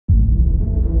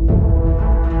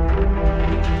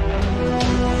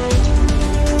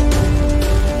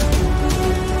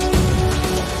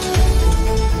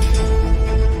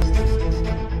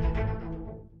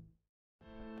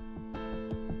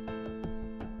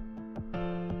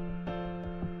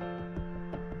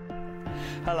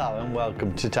Hello and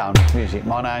welcome to Tony's Music.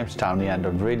 My name's Tony and I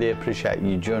really appreciate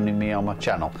you joining me on my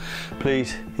channel.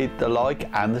 Please hit the like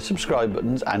and the subscribe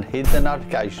buttons and hit the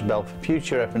notification bell for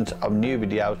future reference of new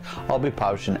videos I'll be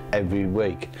posting every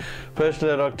week.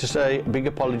 Firstly, I'd like to say big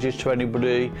apologies to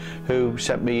anybody who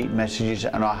sent me messages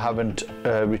and I haven't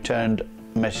returned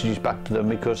messages back to them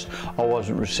because I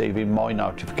wasn't receiving my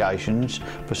notifications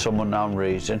for some unknown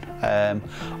reason.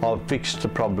 I've fixed the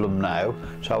problem now,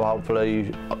 so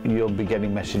hopefully you'll be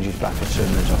getting messages back as soon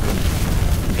as I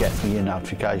can get your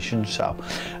notifications, so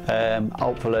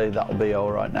hopefully that'll be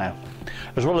all right now.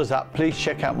 As well as that, please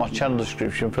check out my channel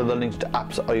description for the links to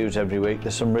apps that I use every week.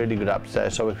 There's some really good apps there,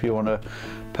 so if you want to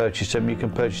purchase them, you can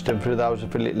purchase them through those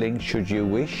affiliate links should you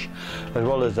wish. As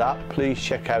well as that, please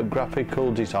check out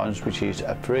Graphical Designs, which is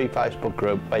a free Facebook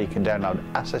group where you can download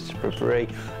assets for free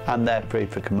and they're free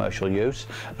for commercial use.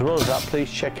 As well as that,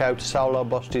 please check out Solo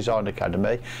Boss Design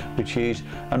Academy, which is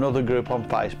another group on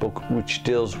Facebook which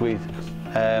deals with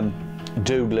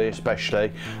Doodly,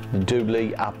 especially the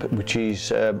Doodly app, which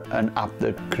is an app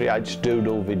that creates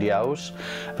doodle videos.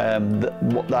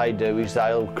 What they do is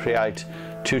they'll create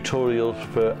tutorials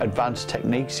for advanced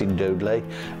techniques in Doodly,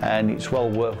 and it's well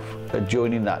worth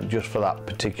joining that just for that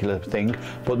particular thing,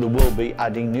 but they will be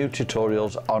adding new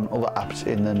tutorials on other apps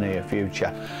in the near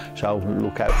future, so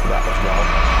look out for that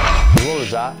as well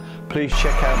as that, please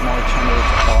check out my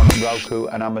channels on Roku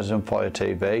and Amazon Fire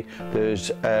TV.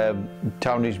 There's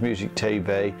Tony's Music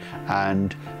TV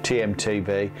and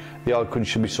TMTV. The icon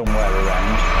should be somewhere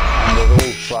around. And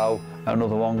there's also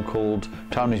another one called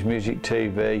Tony's Music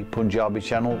TV Punjabi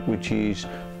channel, which is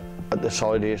at the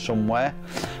side here somewhere.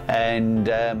 And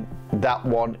that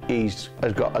one has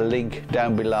got a link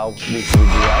down below this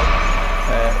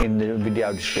video in the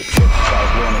video description. So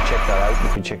if you want to check that out,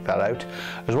 you can check that out.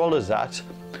 As well as that,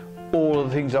 all of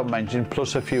the things I've mentioned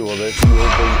plus a few others will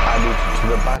be added to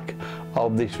the back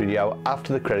of this video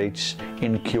after the credits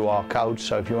in QR codes.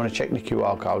 So if you want to check the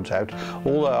QR codes out,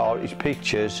 all they are is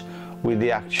pictures with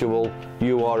the actual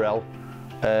URL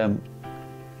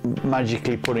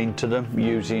magically put into them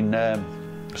using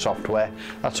software.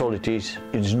 That's all it is.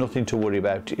 It's nothing to worry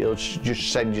about. It'll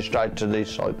just send you straight to the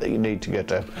site that you need to get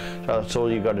to. So that's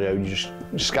all you've got to do. You just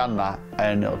scan that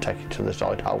and it'll take you to the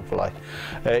site, hopefully.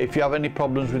 If you have any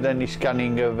problems with any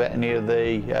scanning of any of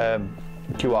the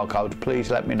QR codes, please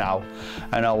let me know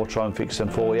and I will try and fix them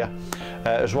for you.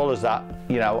 As well as that,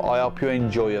 you know, I hope you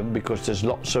enjoy them because there's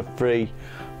lots of free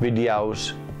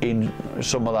videos in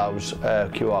some of those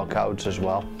QR codes as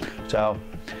well. So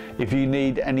if you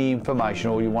need any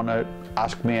information or you want to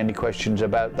ask me any questions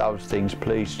about those things,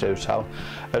 please do so.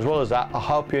 As well as that, I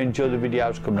hope you enjoy the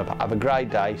videos coming up. Have a great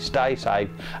day, stay safe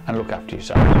and look after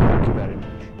yourselves. Thank you very much.